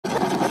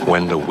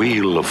when the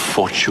wheel of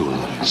fortune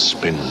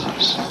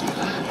spins,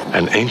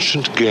 an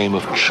ancient game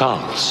of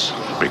chance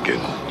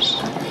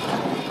begins.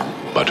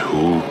 But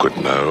who could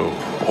know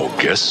or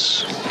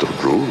guess the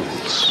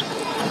rules?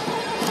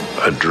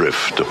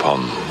 Adrift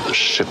upon the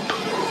ship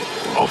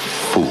of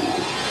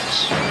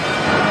fools.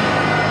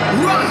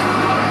 Run!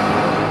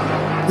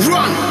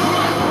 Run!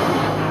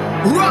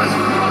 Run!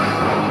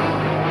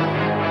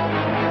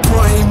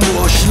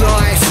 Brainwashed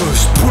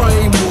lifers,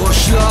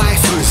 brainwashed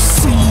lifers.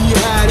 See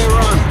how they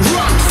run.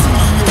 Run! See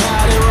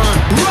how they run.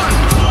 Run!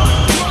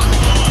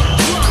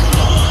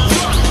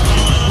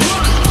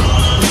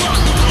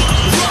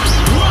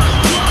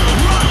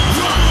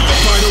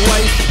 By the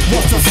way,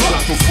 what the fuck?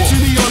 To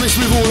be honest,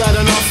 we've all had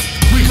enough.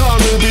 We can't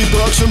all be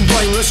bugs and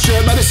brainless,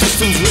 shared by the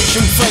systems rich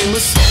and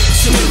famous.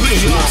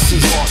 Celebrity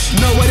glasses,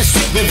 nowhere to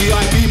stick their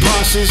VIP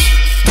passes.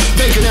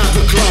 They can have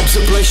the clubs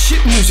that play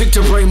shit music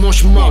to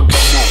brainwash mugs.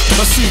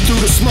 I see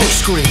through the smoke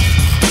screen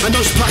and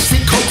those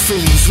plastic coke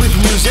fiends. With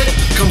music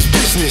comes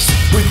business,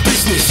 with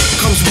business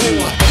comes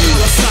war.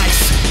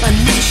 Parasites and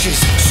niches,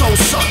 soul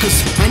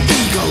suckers and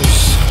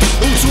egos,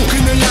 all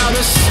talking the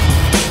loudest,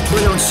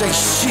 but don't say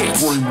shit.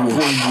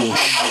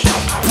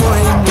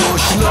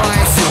 Brainwash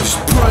lifers,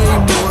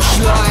 brainwash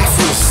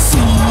lifers. See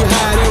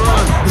how they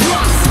run,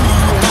 run. See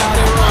how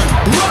they run,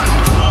 run.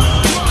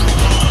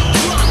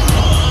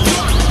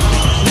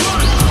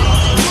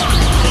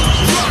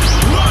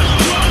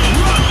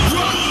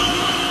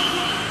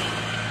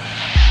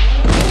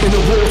 In a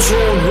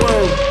war-torn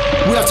world,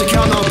 we have to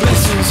count our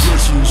blessings.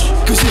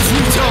 Cause if we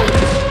don't,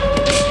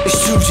 it's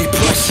too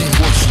depressing.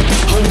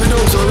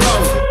 Unbeknownst to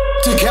love,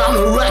 to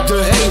counteract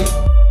the hate.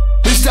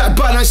 It's that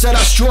balance that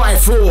I strive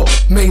for,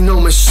 make no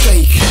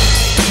mistake.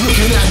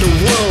 Looking at the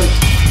world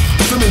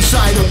from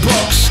inside a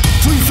box,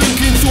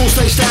 free-thinking thoughts,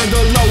 they stand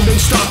alone and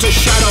start to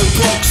shadow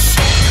box.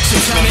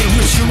 Satanic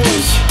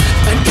rituals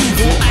and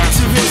evil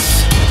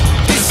activists.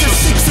 It's a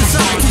sick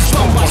society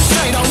run by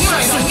Satan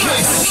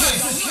masochists.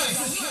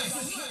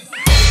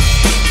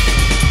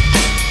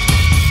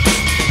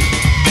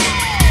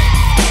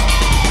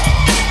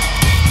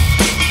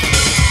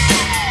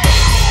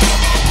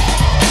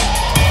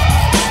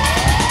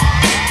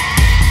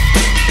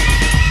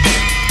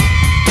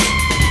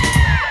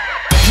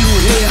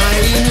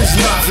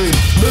 Laughing,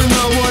 but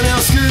no one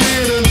else can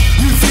hear them.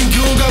 You think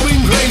you're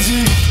going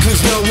crazy, cause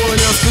no one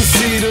else can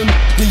see them.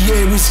 The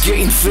air is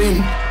getting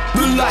thin,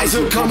 the lies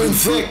are coming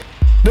thick.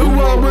 The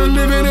world we're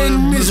living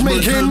in is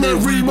making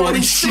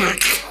everybody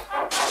sick.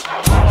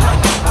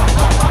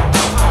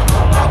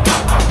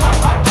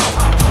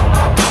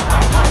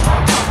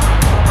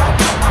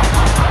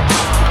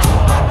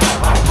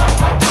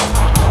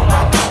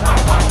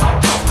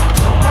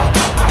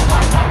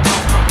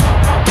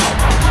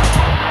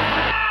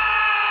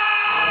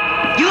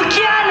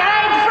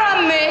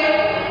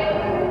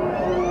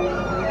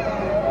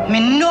 Me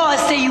know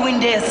say you in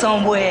there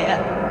somewhere.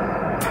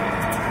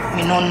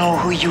 Me don't know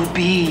who you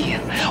be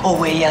or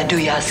where you do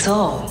your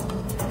soul.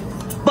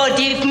 But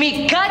if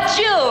me catch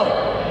you,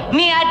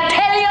 me I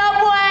tell you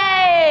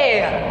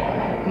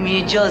boy,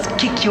 me just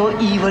kick your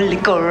evil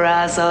little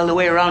ass all the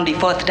way around the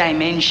fourth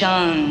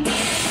dimension.